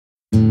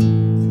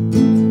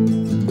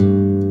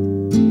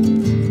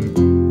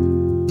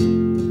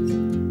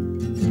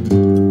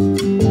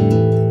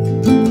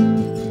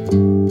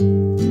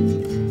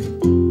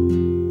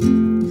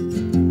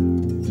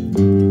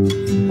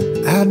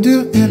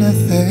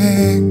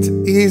anything to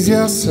ease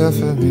your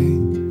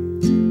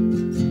suffering,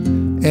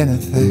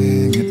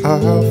 anything at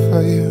all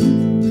for you.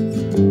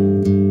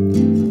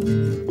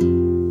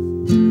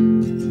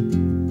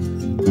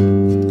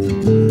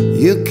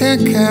 You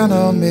can count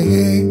on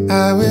me,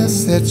 I will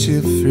set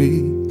you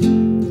free.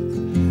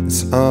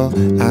 It's all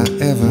I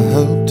ever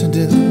hope to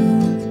do.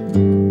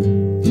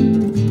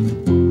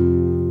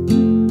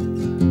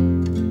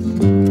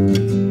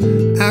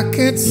 I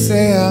can't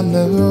say I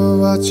know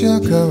what you're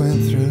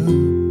going through,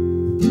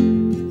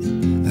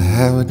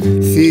 how it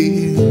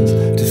feels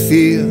to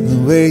feel the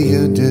way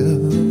you do.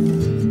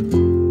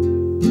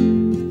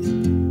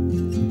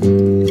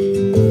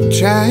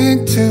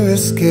 Trying to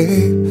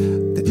escape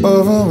the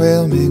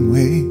overwhelming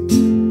weight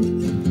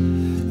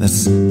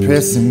that's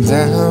pressing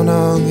down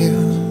on you.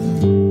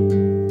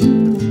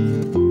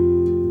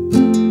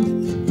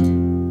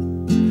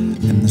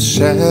 And the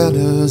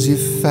shadows you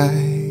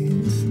fight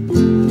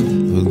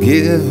will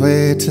give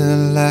way to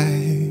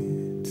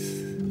light.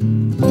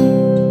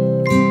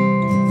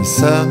 The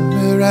sun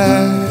will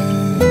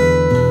rise,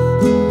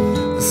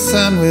 the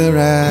sun will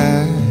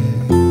rise.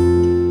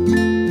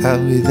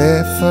 I'll be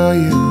there for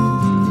you,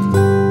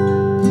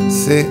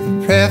 say a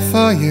prayer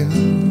for you.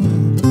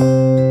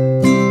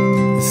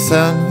 The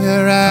sun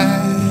will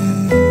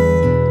rise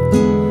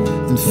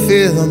and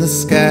fill the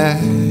sky.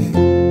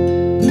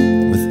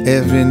 With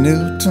every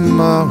new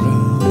tomorrow,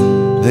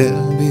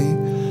 there'll be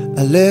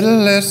a little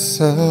less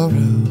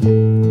sorrow.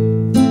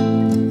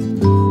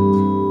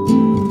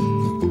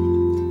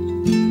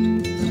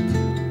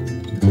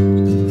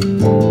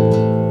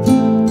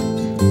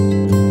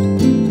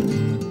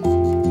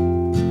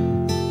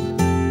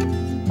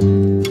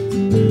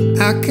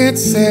 I can't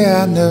say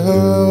I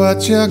know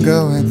what you're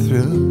going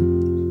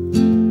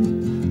through,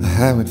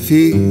 how it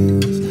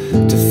feels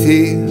to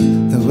feel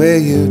the way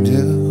you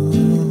do.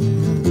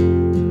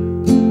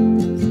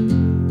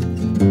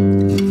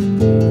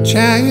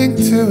 Trying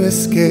to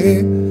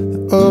escape the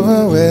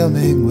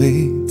overwhelming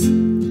weight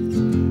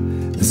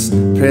that's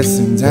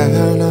pressing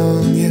down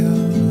on you.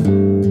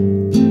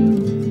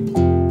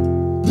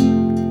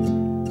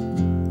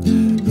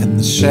 And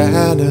the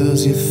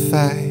shadows you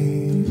fight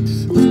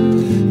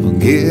will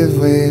give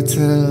way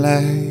to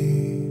light.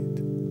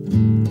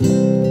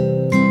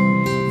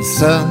 The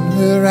sun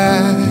will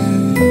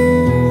rise,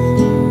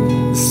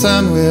 the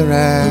sun will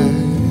rise.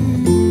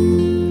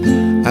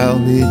 I'll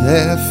be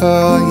there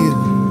for you,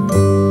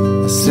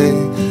 I'll say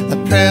a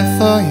prayer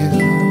for you.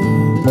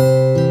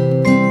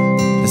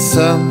 The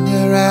sun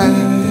will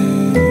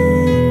rise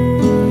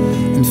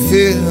and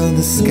fill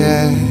the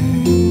sky.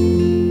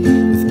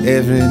 With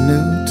every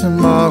new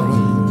tomorrow,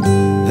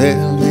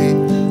 there'll be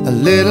a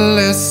little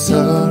less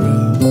sorrow.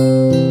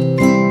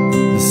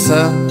 The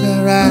sun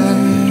will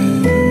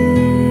rise,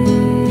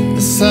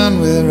 the sun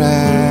will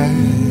rise.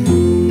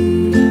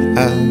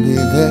 I'll be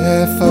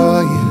there for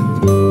you,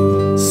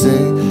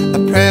 say a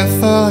prayer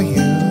for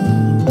you.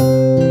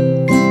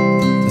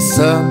 The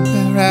sun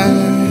will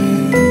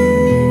rise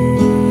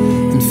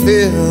and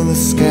fill the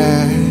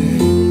sky.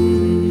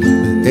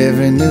 With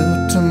every new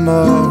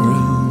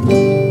tomorrow,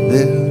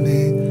 there'll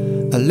be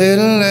a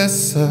little less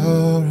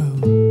sorrow.